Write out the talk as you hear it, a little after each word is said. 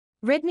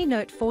Redmi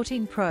Note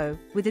 14 Pro,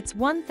 with its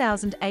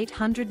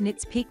 1800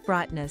 nits peak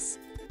brightness,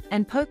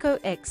 and Poco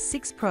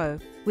X6 Pro,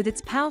 with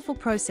its powerful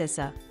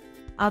processor,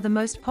 are the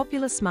most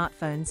popular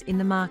smartphones in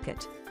the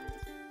market.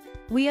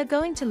 We are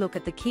going to look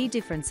at the key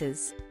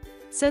differences,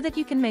 so that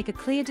you can make a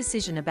clear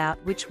decision about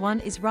which one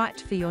is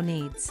right for your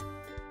needs.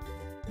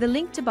 The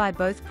link to buy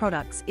both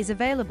products is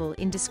available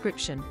in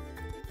description.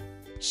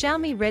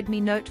 Xiaomi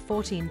Redmi Note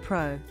 14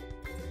 Pro.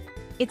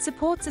 It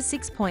supports a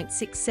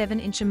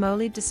 6.67-inch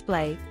AMOLED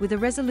display with a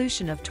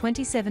resolution of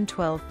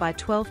 2712 by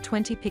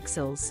 1220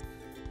 pixels,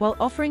 while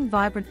offering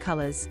vibrant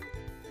colors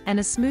and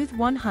a smooth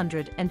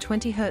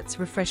 120 Hz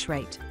refresh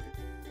rate.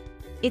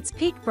 Its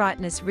peak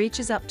brightness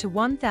reaches up to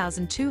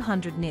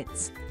 1200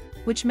 nits,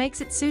 which makes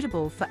it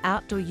suitable for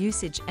outdoor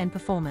usage and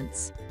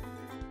performance.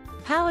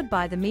 Powered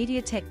by the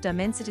MediaTek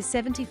Dimensity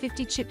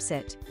 7050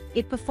 chipset,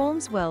 it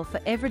performs well for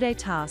everyday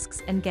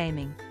tasks and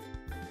gaming.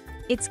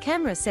 Its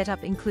camera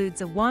setup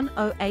includes a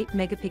 108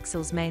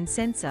 megapixels main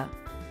sensor,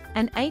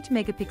 an 8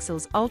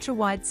 megapixels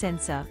ultra-wide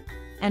sensor,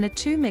 and a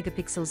 2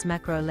 megapixels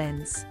macro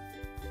lens.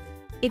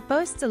 It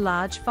boasts a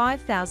large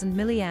 5000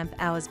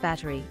 mAh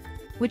battery,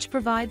 which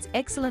provides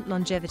excellent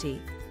longevity,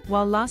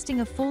 while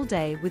lasting a full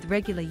day with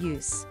regular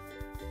use.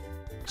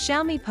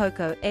 Xiaomi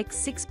Poco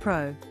X6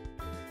 Pro.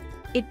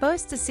 It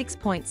boasts a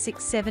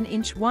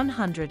 6.67-inch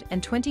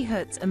 120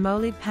 Hz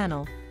AMOLED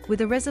panel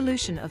with a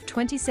resolution of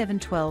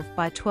 2712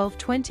 by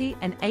 1220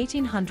 and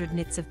 1800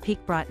 nits of peak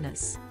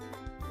brightness.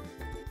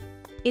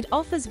 It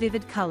offers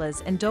vivid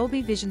colors and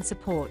Dolby Vision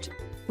support,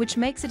 which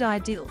makes it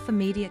ideal for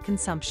media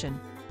consumption.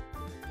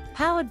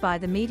 Powered by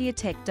the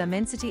MediaTek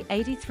Dimensity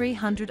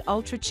 8300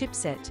 Ultra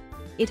chipset,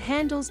 it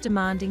handles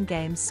demanding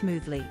games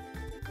smoothly.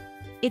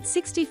 Its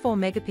 64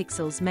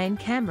 megapixels main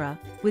camera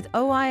with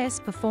OIS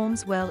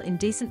performs well in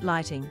decent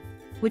lighting,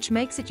 which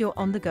makes it your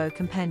on-the-go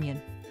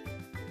companion.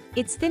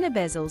 Its thinner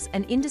bezels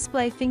and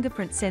in-display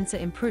fingerprint sensor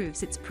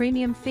improves its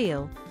premium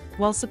feel,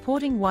 while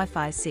supporting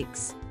Wi-Fi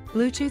 6,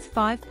 Bluetooth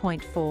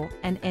 5.4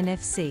 and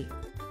NFC.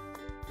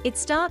 It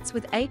starts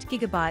with 8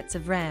 GB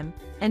of RAM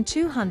and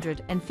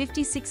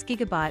 256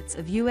 GB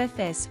of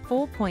UFS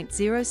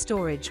 4.0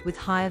 storage with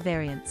higher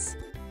variants.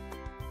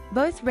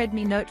 Both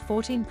Redmi Note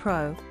 14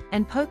 Pro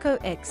and Poco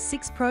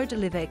X6 Pro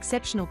deliver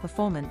exceptional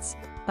performance,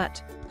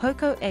 but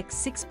Poco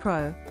X6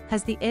 Pro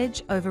has the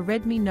edge over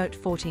Redmi Note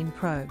 14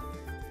 Pro.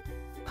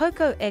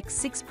 Poco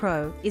X6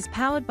 Pro is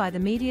powered by the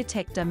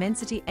MediaTek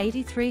Dimensity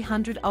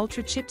 8300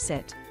 Ultra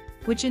chipset,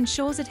 which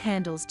ensures it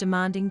handles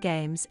demanding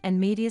games and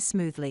media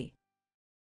smoothly.